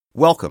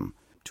Welcome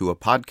to a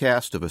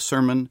podcast of a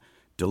sermon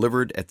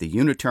delivered at the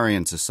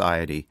Unitarian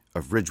Society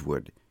of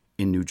Ridgewood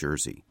in New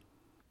Jersey.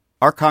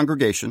 Our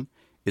congregation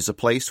is a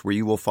place where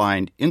you will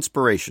find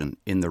inspiration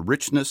in the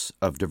richness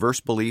of diverse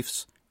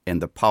beliefs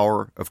and the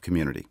power of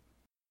community.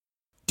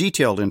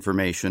 Detailed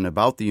information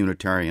about the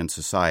Unitarian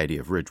Society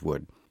of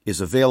Ridgewood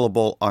is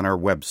available on our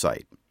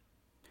website,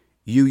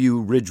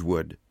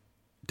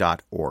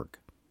 uuridgewood.org.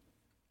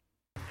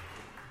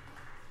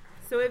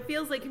 So it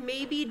feels like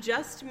maybe,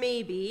 just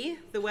maybe,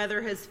 the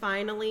weather has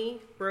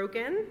finally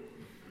broken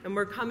and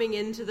we're coming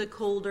into the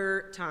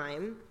colder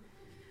time.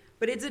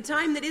 But it's a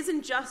time that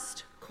isn't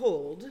just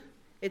cold.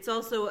 It's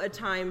also a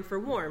time for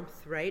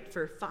warmth, right?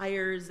 For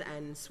fires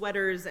and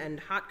sweaters and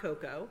hot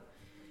cocoa.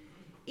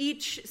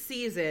 Each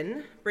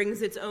season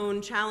brings its own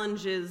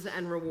challenges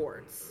and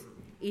rewards.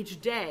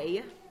 Each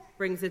day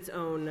brings its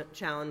own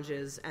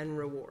challenges and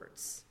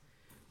rewards.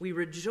 We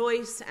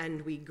rejoice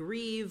and we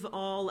grieve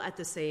all at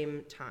the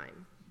same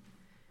time.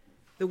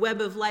 The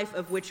web of life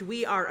of which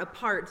we are a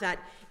part, that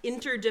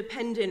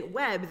interdependent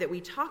web that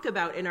we talk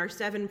about in our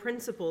 7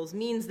 principles,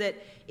 means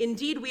that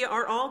indeed we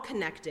are all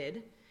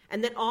connected,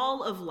 and that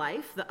all of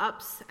life, the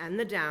ups and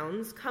the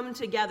downs, come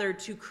together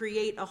to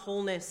create a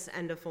wholeness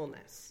and a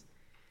fullness.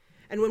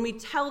 And when we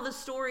tell the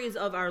stories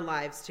of our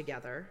lives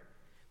together,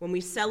 when we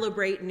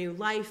celebrate new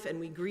life and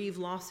we grieve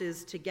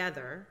losses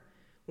together,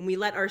 when we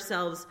let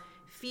ourselves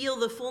feel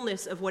the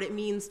fullness of what it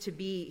means to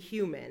be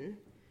human,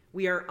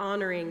 we are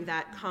honoring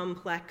that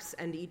complex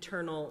and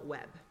eternal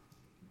web.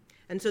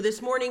 And so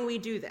this morning we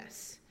do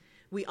this.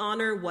 We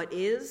honor what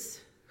is,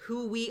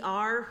 who we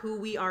are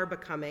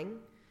becoming,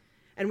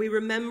 and we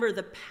remember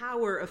the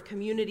power of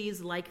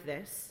communities like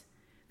this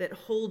that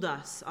hold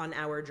us on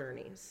our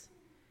journeys.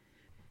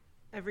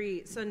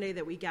 Every Sunday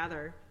that we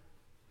gather,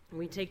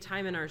 we take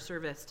time in our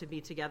service to be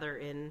together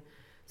in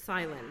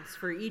silence.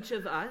 For each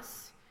of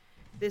us,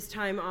 this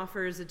time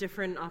offers a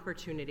different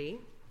opportunity.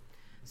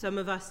 Some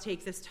of us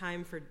take this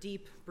time for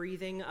deep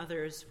breathing,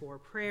 others for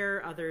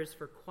prayer, others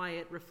for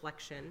quiet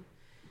reflection.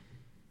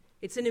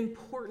 It's an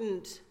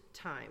important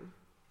time,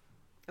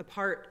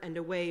 apart and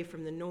away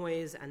from the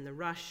noise and the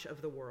rush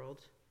of the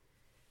world.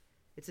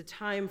 It's a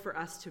time for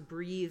us to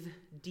breathe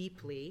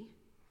deeply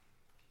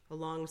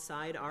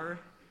alongside our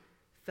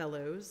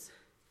fellows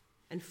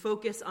and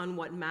focus on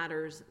what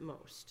matters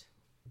most.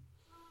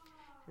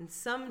 And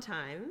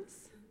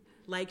sometimes,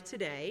 like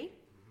today,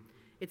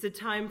 it's a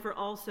time for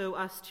also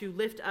us to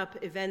lift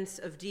up events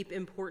of deep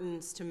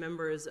importance to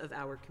members of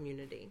our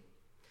community.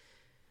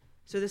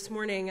 So this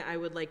morning, I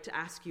would like to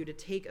ask you to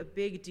take a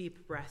big,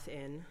 deep breath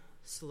in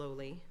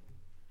slowly,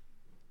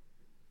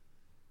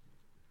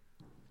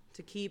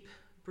 to keep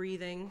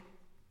breathing.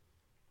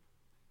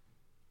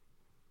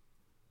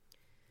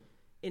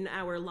 In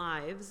our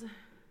lives,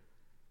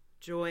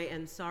 joy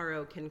and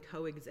sorrow can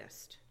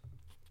coexist,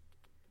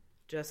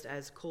 just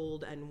as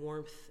cold and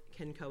warmth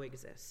can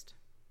coexist.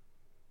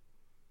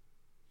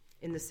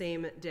 In the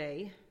same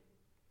day,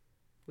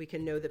 we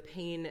can know the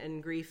pain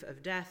and grief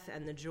of death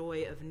and the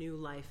joy of new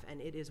life,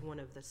 and it is one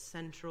of the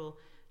central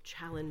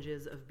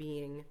challenges of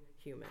being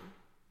human.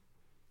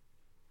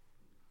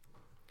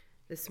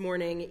 This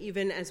morning,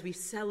 even as we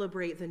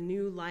celebrate the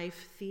new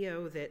life,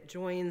 Theo, that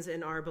joins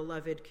in our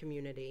beloved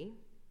community,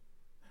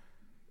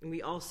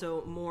 we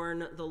also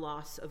mourn the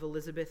loss of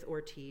Elizabeth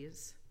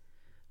Ortiz,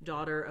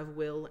 daughter of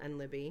Will and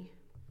Libby.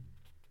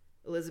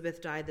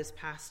 Elizabeth died this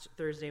past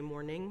Thursday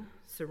morning,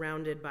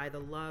 surrounded by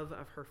the love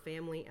of her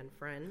family and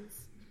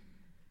friends.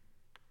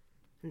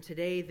 And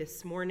today,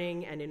 this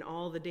morning, and in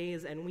all the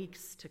days and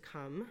weeks to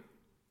come,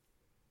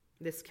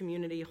 this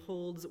community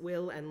holds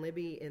Will and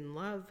Libby in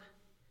love,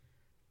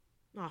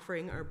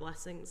 offering our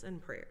blessings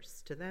and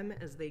prayers to them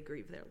as they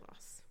grieve their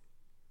loss.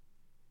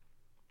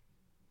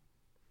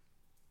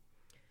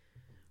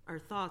 Our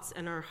thoughts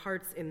and our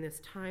hearts in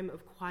this time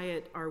of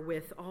quiet are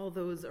with all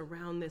those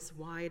around this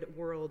wide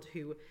world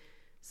who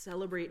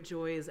celebrate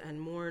joys and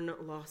mourn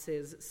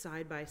losses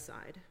side by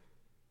side,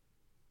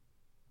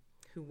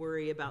 who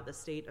worry about the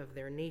state of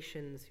their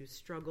nations, who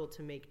struggle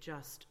to make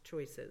just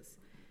choices,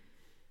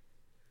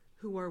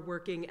 who are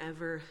working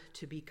ever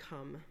to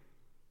become.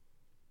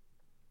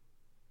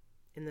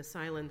 In the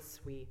silence,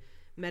 we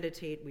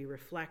meditate, we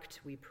reflect,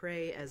 we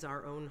pray as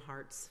our own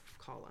hearts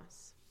call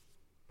us.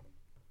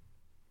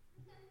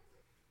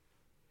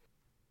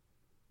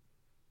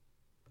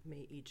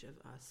 May each of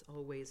us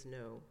always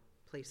know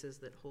places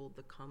that hold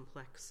the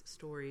complex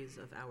stories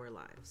of our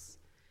lives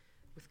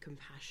with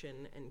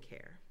compassion and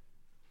care.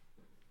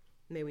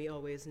 May we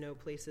always know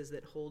places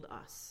that hold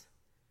us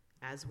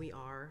as we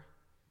are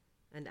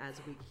and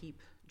as we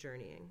keep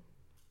journeying.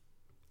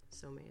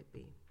 So may it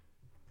be.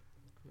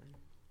 Amen.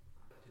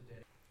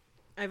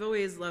 I've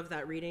always loved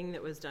that reading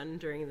that was done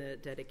during the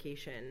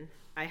dedication.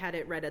 I had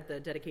it read at the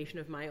dedication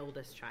of my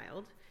oldest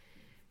child.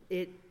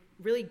 It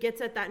really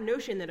gets at that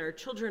notion that our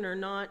children are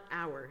not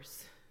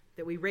ours,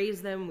 that we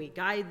raise them, we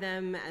guide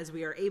them as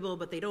we are able,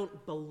 but they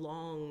don't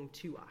belong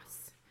to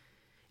us.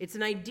 It's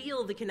an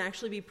ideal that can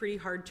actually be pretty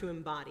hard to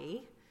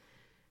embody,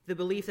 The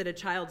belief that a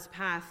child's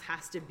path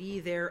has to be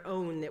their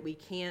own, that we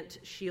can't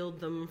shield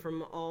them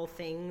from all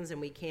things and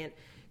we can't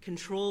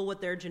control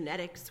what their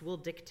genetics will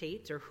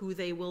dictate or who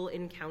they will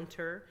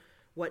encounter,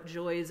 what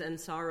joys and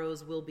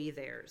sorrows will be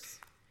theirs.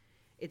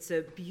 It's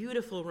a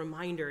beautiful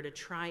reminder to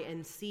try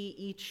and see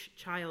each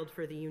child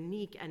for the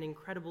unique and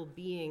incredible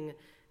being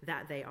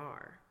that they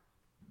are.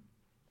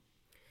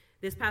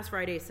 This past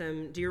Friday,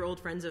 some dear old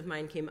friends of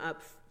mine came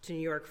up to New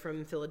York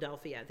from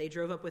Philadelphia. They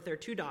drove up with their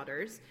 2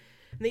 daughters,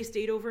 and they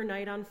stayed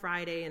overnight on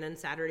Friday, and on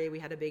Saturday we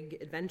had a big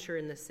adventure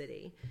in the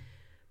city.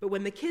 But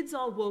when the kids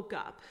all woke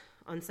up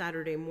on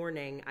Saturday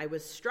morning, I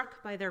was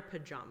struck by their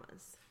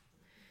pajamas.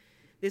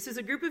 This is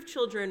a group of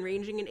children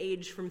ranging in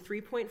age from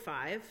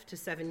 3.5 to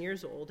 7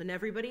 years old, and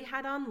everybody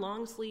had on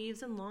long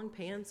sleeves and long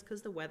pants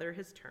because the weather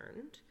has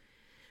turned.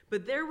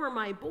 But there were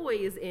my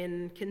boys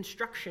in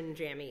construction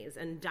jammies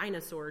and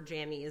dinosaur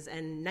jammies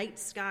and night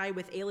sky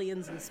with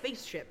aliens and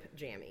spaceship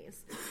jammies,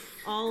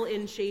 all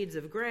in shades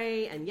of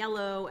gray and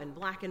yellow and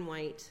black and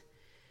white.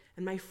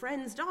 And my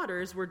friends'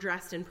 daughters were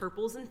dressed in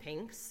purples and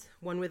pinks,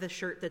 one with a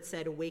shirt that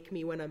said, "Wake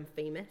me when I'm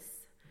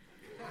famous."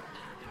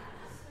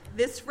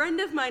 This friend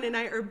of mine and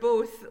I are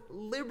both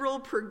liberal,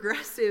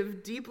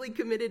 progressive, deeply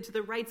committed to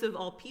the rights of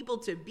all people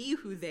to be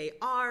who they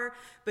are,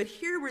 but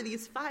here were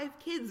these 5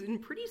 kids in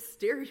pretty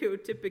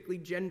stereotypically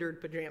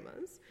gendered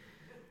pajamas,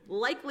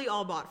 likely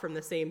all bought from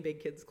the same big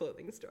kids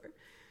clothing store.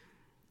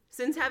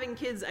 Since having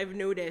kids, I've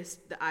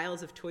noticed the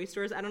aisles of toy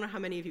stores. I don't know how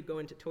many of you go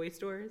into toy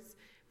stores,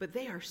 but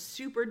they are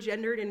super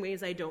gendered in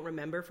ways I don't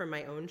remember from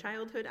my own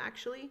childhood,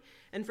 actually.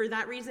 And for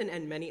that reason,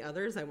 and many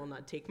others, I will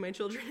not take my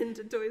children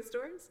into toy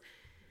stores.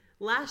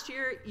 Last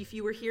year, if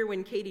you were here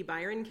when Katie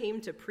Byron came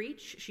to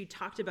preach, she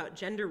talked about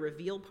gender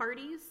reveal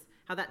parties,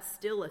 how that's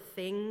still a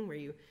thing where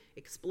you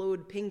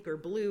explode pink or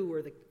blue,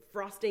 or the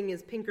frosting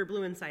is pink or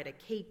blue inside a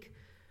cake.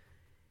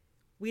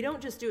 We don't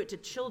just do it to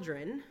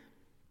children.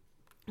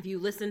 If you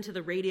listen to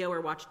the radio or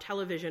watch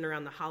television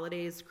around the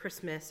holidays,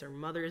 Christmas or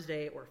Mother's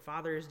Day or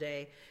Father's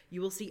Day, you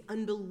will see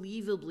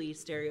unbelievably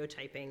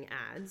stereotyping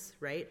ads,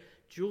 right?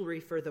 Jewelry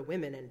for the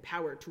women and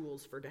power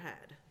tools for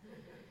dad.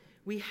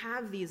 We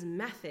have these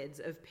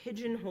methods of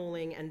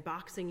pigeonholing and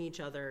boxing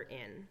each other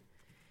in.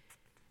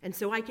 And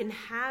so I can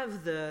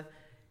have the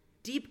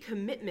deep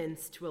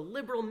commitments to a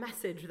liberal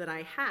message that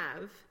I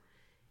have,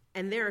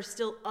 and there are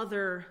still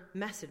other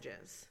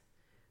messages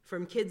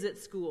from kids at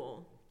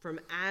school, from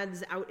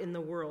ads out in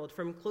the world,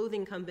 from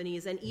clothing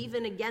companies, and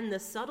even, again, the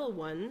subtle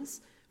ones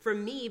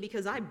from me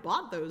because I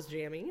bought those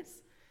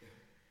jammies.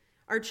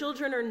 Our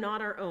children are not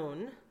our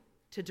own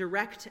to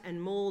direct and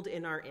mold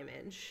in our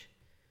image.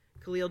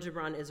 Khalil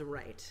Gibran is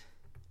right.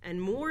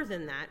 And more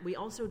than that, we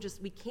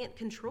can't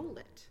control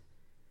it.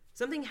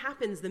 Something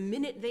happens the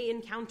minute they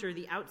encounter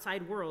the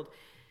outside world.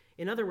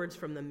 In other words,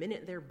 from the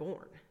minute they're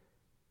born.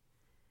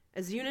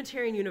 As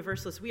Unitarian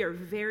Universalists, we are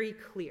very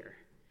clear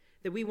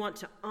that we want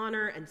to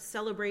honor and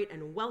celebrate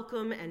and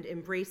welcome and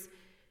embrace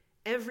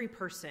every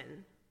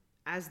person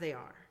as they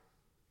are.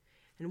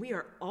 And we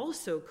are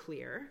also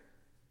clear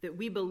that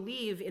we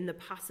believe in the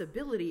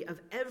possibility of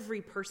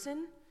every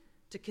person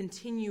to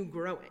continue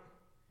growing.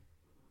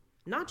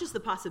 Not just the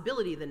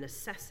possibility, the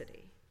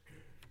necessity.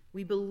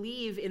 We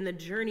believe in the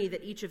journey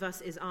that each of us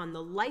is on,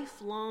 the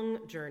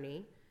lifelong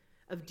journey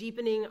of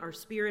deepening our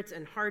spirits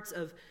and hearts,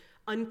 of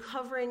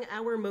uncovering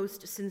our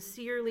most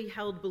sincerely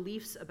held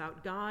beliefs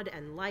about God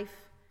and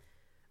life,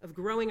 of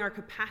growing our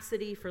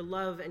capacity for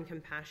love and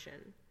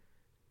compassion.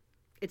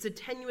 It's a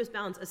tenuous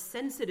balance, a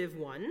sensitive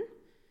one,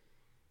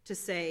 to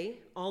say,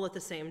 all at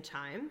the same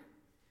time,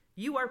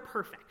 you are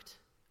perfect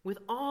with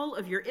all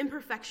of your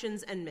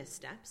imperfections and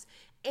missteps,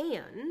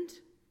 and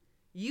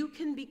you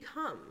can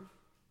become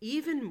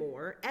even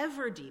more,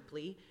 ever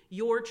deeply,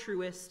 your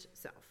truest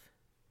self.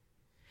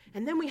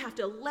 And then we have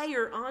to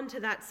layer onto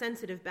that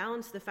sensitive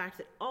balance the fact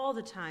that all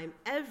the time,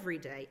 every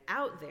day,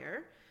 out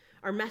there,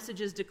 are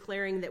messages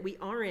declaring that we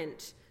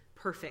aren't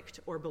perfect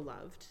or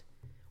beloved,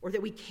 or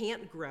that we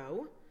can't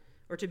grow,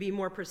 or to be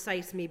more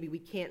precise, maybe we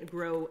can't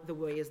grow the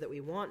ways that we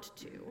want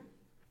to.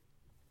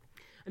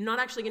 I'm not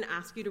actually going to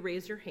ask you to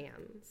raise your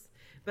hands,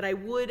 but I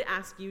would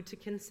ask you to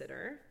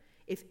consider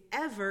if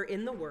ever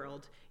in the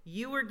world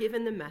you were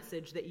given the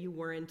message that you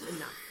weren't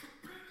enough,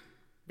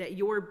 that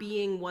your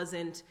being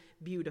wasn't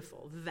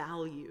beautiful,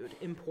 valued,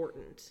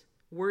 important,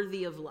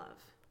 worthy of love.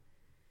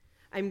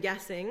 I'm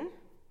guessing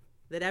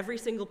that every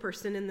single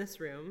person in this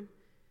room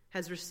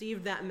has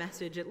received that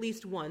message at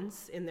least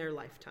once in their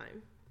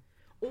lifetime,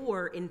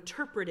 or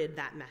interpreted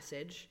that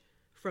message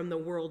from the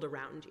world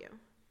around you.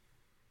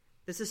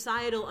 The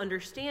societal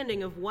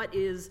understanding of what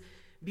is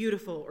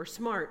beautiful or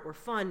smart or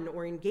fun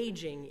or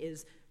engaging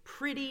is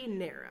pretty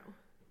narrow.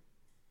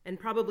 And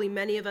probably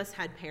many of us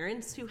had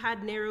parents who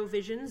had narrow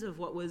visions of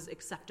what was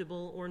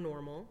acceptable or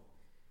normal.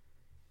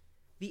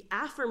 The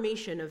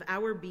affirmation of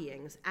our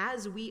beings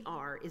as we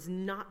are is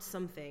not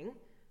something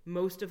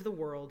most of the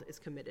world is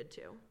committed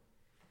to,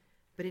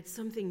 but it's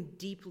something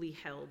deeply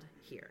held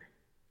here.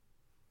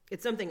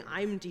 It's something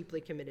I'm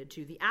deeply committed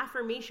to. The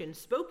affirmation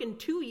spoken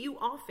to you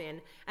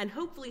often, and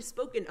hopefully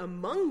spoken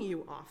among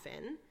you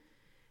often,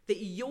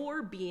 that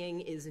your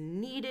being is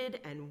needed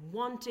and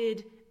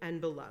wanted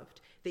and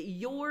beloved, that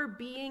your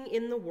being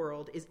in the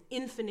world is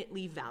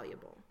infinitely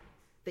valuable,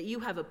 that you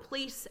have a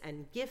place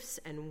and gifts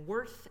and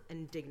worth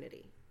and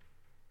dignity.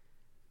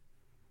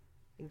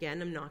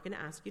 Again, I'm not going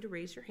to ask you to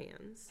raise your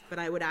hands, but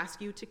I would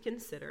ask you to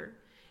consider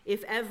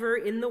if ever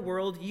in the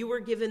world you were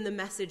given the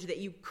message that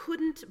you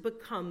couldn't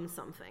become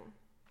something.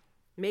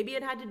 Maybe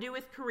it had to do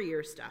with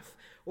career stuff,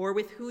 or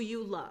with who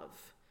you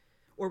love,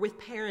 or with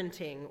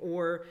parenting,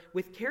 or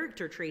with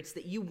character traits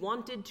that you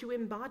wanted to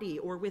embody,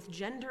 or with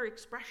gender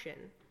expression.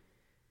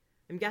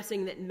 I'm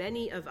guessing that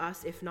many of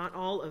us, if not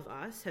all of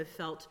us, have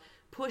felt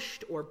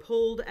pushed or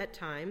pulled at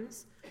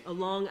times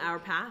along our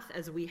path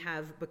as we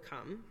have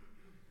become.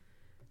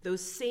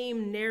 Those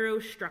same narrow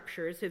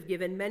structures have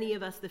given many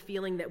of us the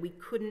feeling that we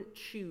couldn't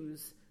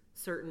choose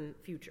certain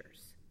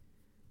futures,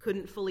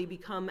 couldn't fully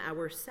become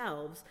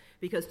ourselves,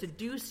 because to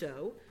do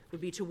so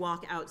would be to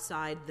walk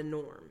outside the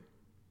norm.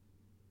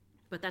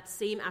 But that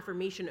same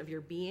affirmation of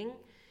your being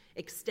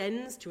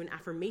extends to an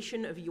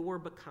affirmation of your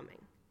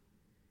becoming.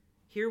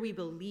 Here we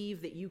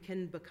believe that you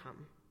can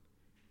become,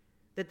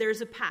 that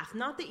there's a path,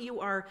 not that you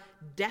are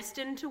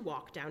destined to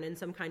walk down in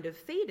some kind of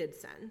fated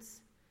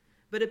sense,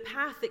 but a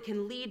path that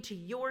can lead to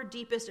your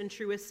deepest and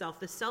truest self,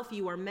 the self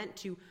you are meant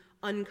to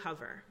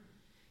uncover.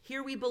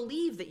 Here we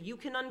believe that you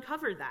can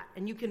uncover that,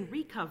 and you can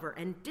recover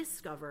and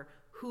discover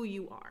who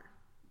you are.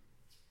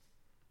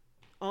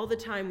 All the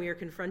time we are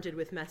confronted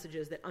with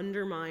messages that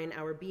undermine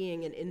our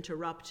being and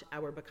interrupt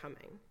our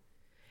becoming.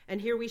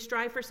 And here we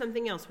strive for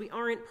something else. We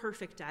aren't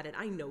perfect at it,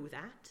 I know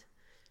that,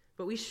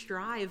 but we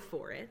strive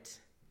for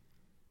it.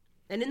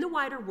 And in the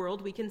wider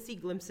world, we can see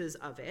glimpses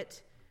of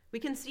it. We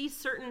can see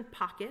certain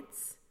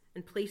pockets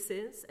and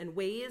places and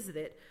ways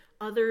that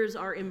others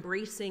are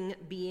embracing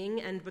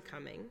being and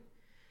becoming.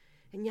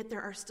 And yet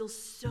there are still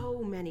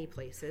so many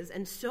places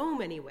and so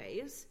many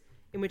ways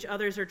in which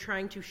others are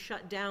trying to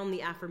shut down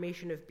the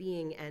affirmation of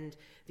being and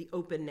the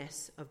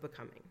openness of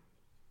becoming.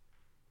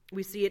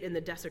 We see it in the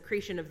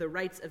desecration of the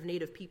rights of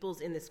Native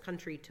peoples in this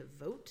country to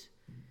vote.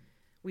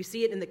 We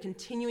see it in the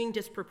continuing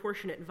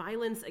disproportionate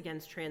violence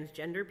against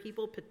transgender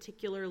people,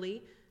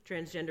 particularly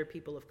transgender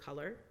people of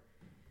color.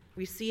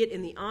 We see it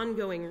in the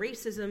ongoing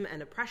racism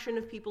and oppression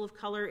of people of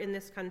color in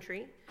this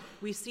country.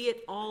 We see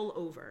it all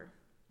over.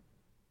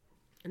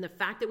 And the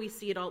fact that we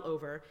see it all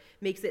over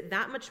makes it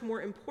that much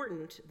more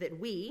important that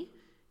we,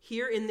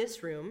 here in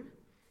this room,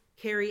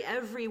 carry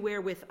everywhere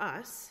with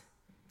us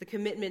the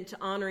commitment to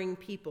honoring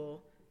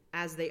people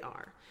as they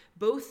are,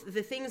 both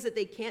the things that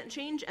they can't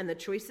change and the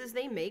choices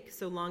they make,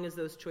 so long as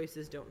those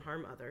choices don't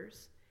harm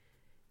others,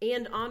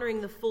 and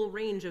honoring the full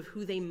range of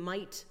who they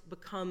might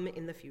become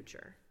in the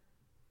future,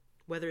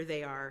 whether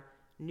they are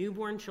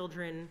newborn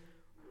children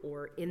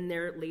or in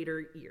their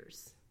later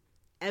years.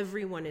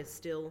 Everyone is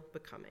still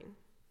becoming.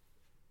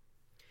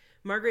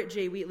 Margaret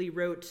J. Wheatley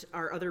wrote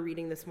our other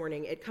reading this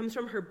morning. It comes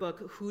from her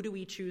book, Who Do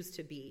We Choose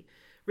to Be?,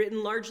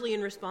 written largely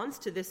in response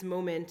to this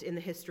moment in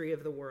the history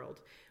of the world.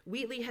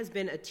 Wheatley has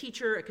been a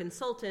teacher, a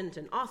consultant,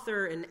 an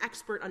author, an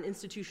expert on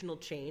institutional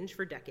change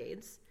for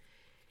decades.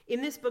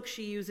 In this book,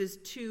 she uses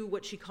two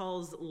what she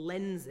calls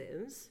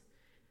lenses: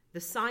 the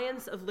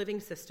science of living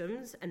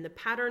systems and the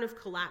pattern of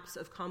collapse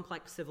of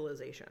complex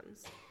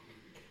civilizations.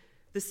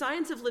 The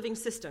science of living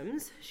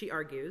systems, she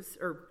argues,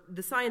 or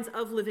the science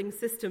of living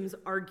systems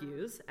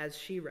argues, as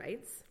she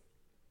writes,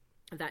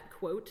 that,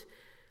 quote,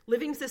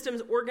 living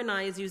systems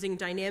organize using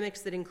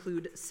dynamics that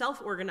include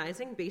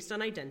self-organizing based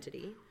on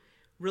identity,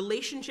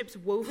 relationships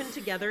woven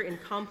together in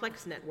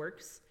complex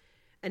networks,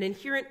 an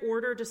inherent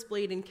order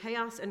displayed in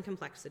chaos and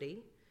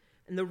complexity,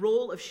 and the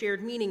role of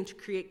shared meaning to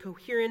create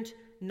coherent,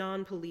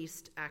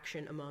 non-policed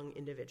action among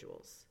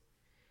individuals.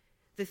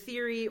 The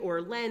theory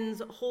or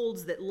lens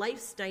holds that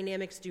life's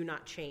dynamics do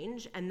not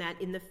change, and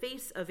that in the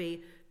face of a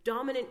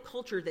dominant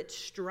culture that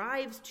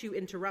strives to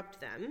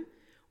interrupt them,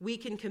 we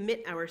can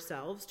commit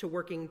ourselves to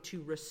working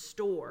to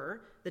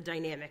restore the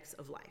dynamics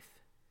of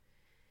life.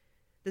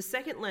 The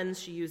second lens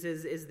she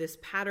uses is this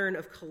pattern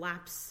of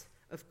collapse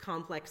of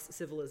complex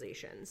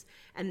civilizations,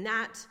 and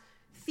that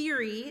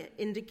theory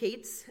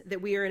indicates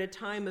that we are in a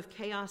time of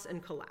chaos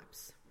and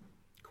collapse.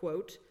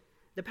 Quote,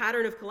 the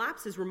pattern of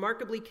collapse is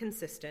remarkably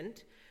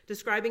consistent,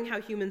 describing how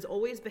humans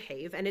always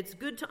behave, and it's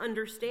good to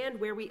understand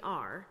where we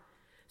are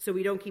so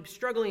we don't keep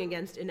struggling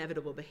against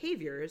inevitable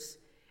behaviors,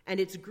 and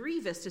it's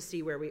grievous to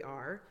see where we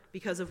are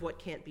because of what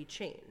can't be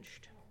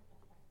changed.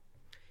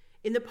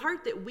 In the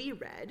part that we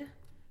read,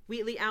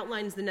 Wheatley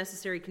outlines the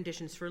necessary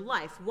conditions for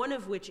life, one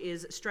of which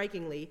is,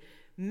 strikingly,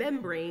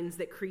 membranes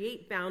that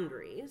create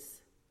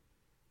boundaries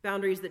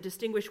that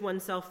distinguish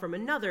oneself from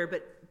another,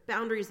 but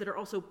boundaries that are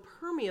also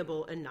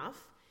permeable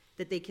enough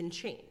that they can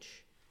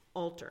change,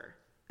 alter,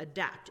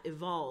 adapt,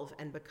 evolve,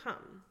 and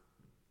become.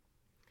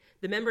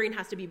 The membrane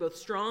has to be both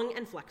strong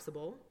and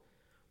flexible,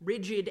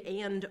 rigid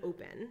and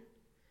open.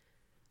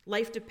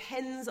 Life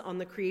depends on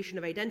the creation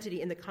of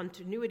identity, and the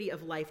continuity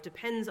of life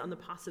depends on the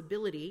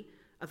possibility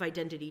of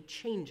identity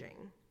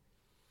changing.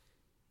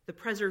 The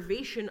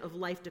preservation of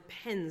life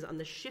depends on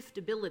the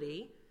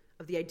shiftability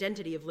of the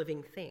identity of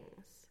living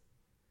things.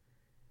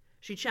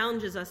 She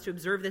challenges us to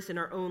observe this in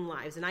our own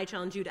lives, and I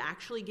challenge you to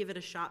actually give it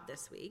a shot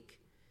this week,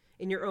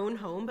 in your own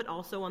home, but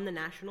also on the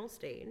national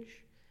stage.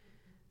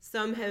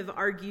 Some have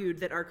argued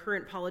that our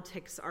current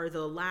politics are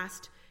the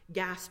last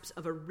gasps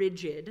of a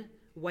rigid,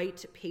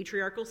 white,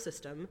 patriarchal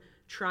system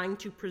trying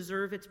to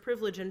preserve its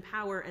privilege and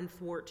power and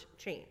thwart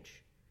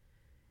change.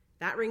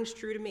 That rings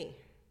true to me.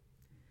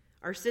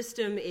 Our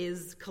system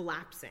is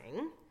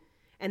collapsing,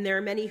 and there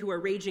are many who are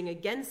raging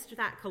against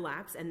that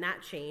collapse and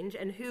that change,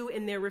 and who,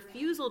 in their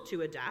refusal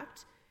to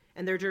adapt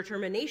and their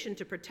determination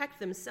to protect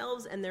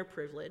themselves and their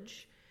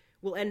privilege,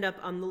 will end up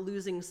on the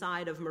losing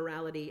side of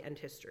morality and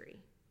history.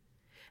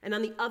 And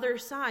on the other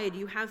side,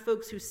 you have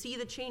folks who see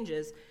the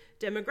changes,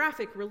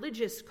 demographic,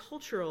 religious,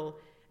 cultural,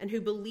 and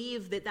who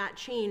believe that that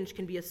change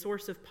can be a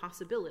source of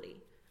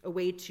possibility, a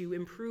way to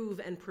improve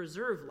and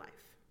preserve life.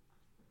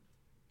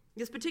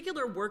 This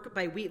particular work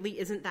by Wheatley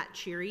isn't that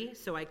cheery,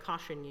 so I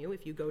caution you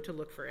if you go to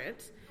look for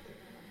it.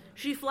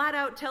 She flat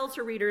out tells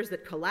her readers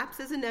that collapse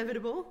is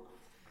inevitable.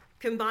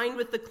 Combined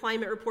with the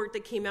climate report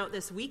that came out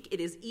this week, it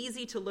is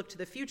easy to look to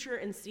the future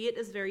and see it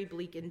as very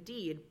bleak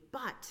indeed.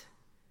 But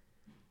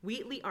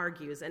Wheatley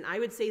argues, and I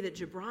would say that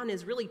Gibran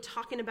is really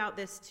talking about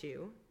this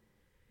too,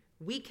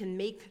 we can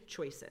make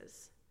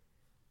choices,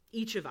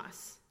 each of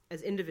us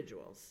as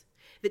individuals,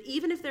 that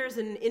even if there's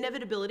an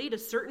inevitability to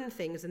certain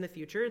things in the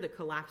future, the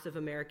collapse of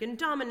American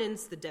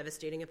dominance, the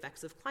devastating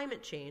effects of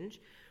climate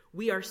change,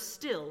 we are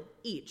still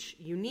each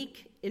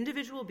unique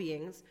individual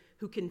beings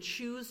who can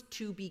choose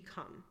to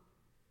become.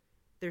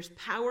 There's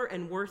power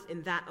and worth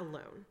in that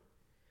alone.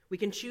 We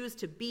can choose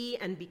to be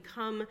and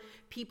become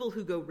people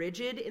who go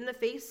rigid in the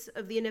face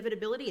of the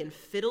inevitability and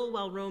fiddle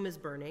while Rome is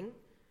burning,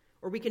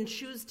 or we can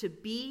choose to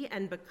be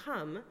and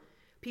become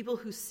people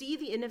who see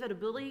the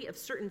inevitability of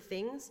certain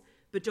things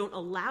but don't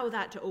allow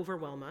that to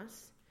overwhelm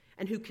us,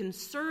 and who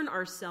concern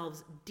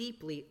ourselves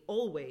deeply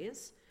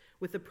always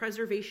with the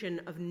preservation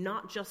of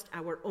not just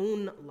our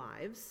own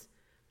lives,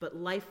 but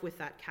life with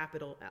that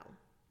capital L.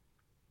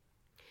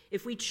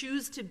 If we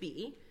choose to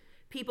be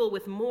people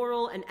with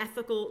moral and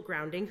ethical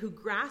grounding who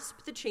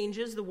grasp the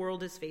changes the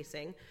world is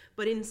facing,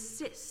 but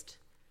insist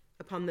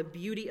upon the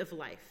beauty of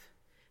life,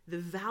 the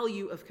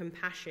value of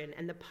compassion,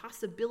 and the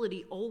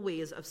possibility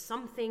always of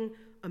something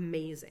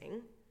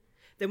amazing,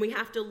 then we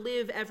have to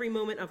live every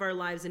moment of our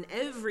lives in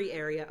every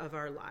area of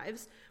our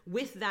lives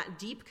with that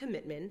deep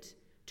commitment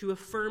to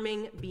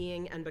affirming,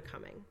 being, and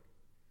becoming.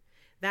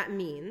 That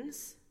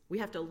means we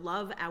have to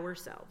love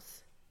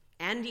ourselves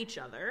and each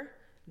other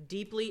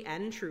deeply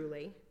and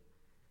truly.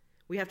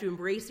 We have to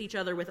embrace each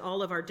other with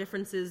all of our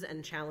differences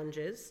and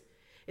challenges.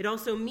 It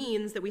also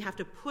means that we have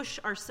to push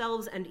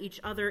ourselves and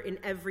each other in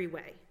every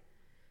way.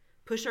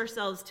 Push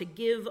ourselves to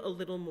give a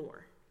little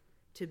more,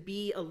 to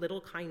be a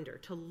little kinder,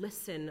 to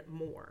listen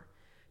more,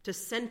 to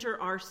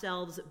center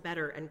ourselves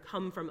better and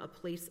come from a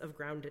place of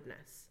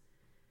groundedness.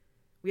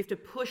 We have to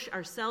push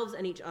ourselves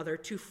and each other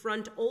to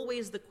front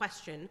always the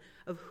question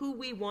of who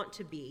we want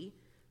to be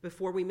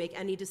before we make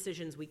any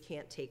decisions we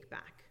can't take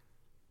back.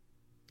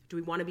 Do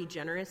we want to be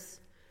generous?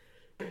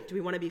 Do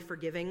we want to be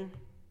forgiving,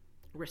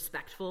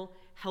 respectful,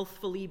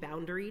 healthfully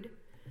boundaried?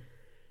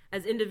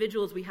 As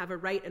individuals, we have a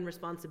right and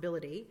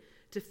responsibility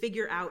to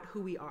figure out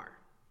who we are,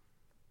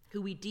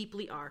 who we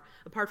deeply are,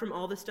 apart from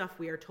all the stuff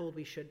we are told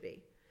we should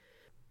be.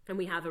 And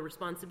we have a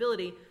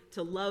responsibility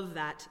to love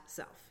that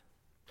self.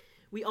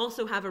 We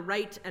also have a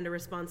right and a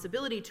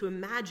responsibility to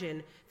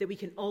imagine that we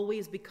can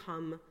always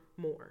become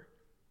more.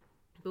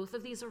 Both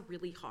of these are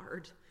really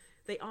hard.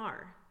 They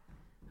are.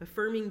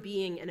 Affirming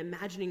being and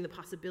imagining the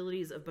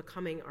possibilities of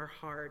becoming are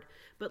hard,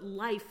 but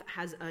life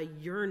has a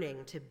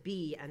yearning to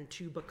be and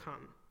to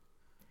become.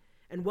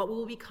 And what we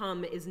will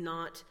become is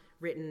not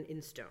written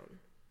in stone.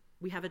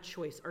 We have a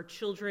choice. Our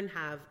children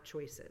have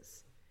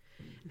choices.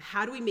 And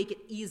how do we make it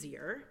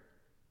easier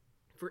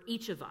for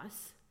each of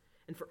us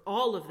and for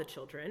all of the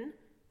children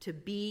to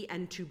be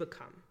and to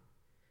become?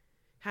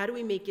 How do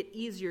we make it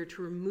easier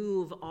to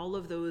remove all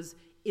of those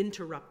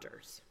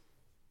interrupters?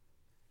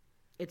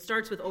 It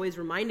starts with always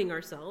reminding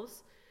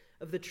ourselves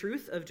of the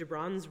truth of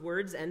Gibran's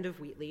words and of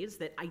Wheatley's,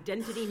 that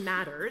identity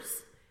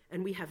matters,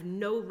 and we have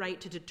no right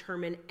to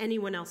determine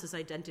anyone else's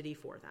identity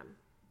for them.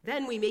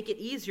 Then we make it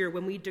easier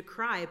when we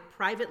decry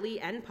privately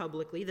and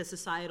publicly the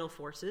societal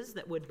forces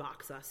that would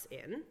box us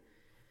in.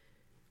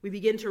 We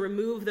begin to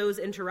remove those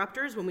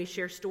interrupters when we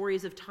share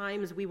stories of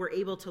times we were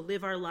able to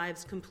live our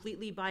lives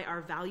completely by our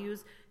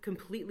values,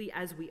 completely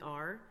as we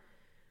are.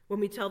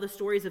 When we tell the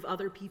stories of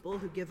other people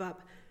who give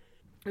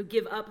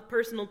up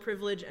personal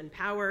privilege and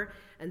power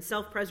and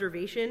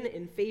self-preservation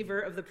in favor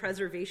of the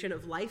preservation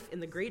of life in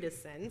the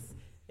greatest sense.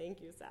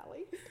 Thank you,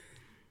 Sally.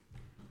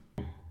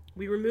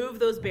 We remove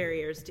those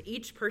barriers to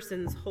each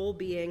person's whole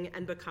being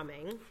and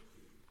becoming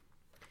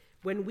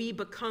when we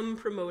become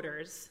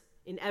promoters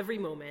in every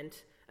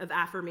moment of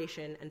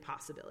affirmation and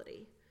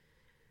possibility.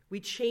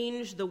 We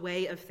change the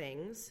way of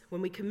things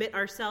when we commit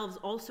ourselves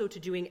also to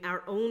doing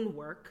our own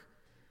work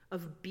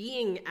of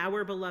being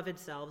our beloved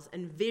selves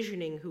and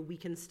visioning who we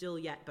can still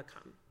yet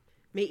become.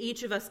 May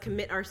each of us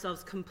commit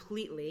ourselves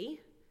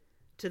completely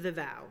to the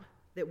vow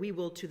that we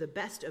will, to the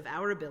best of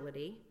our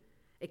ability,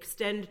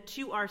 extend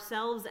to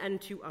ourselves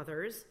and to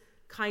others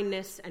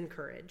kindness and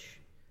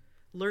courage,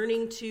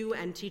 learning to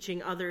and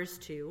teaching others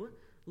to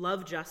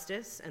love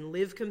justice and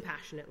live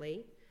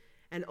compassionately,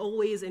 and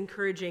always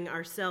encouraging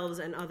ourselves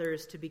and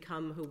others to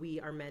become who we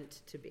are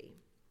meant to be.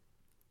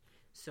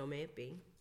 So may it be.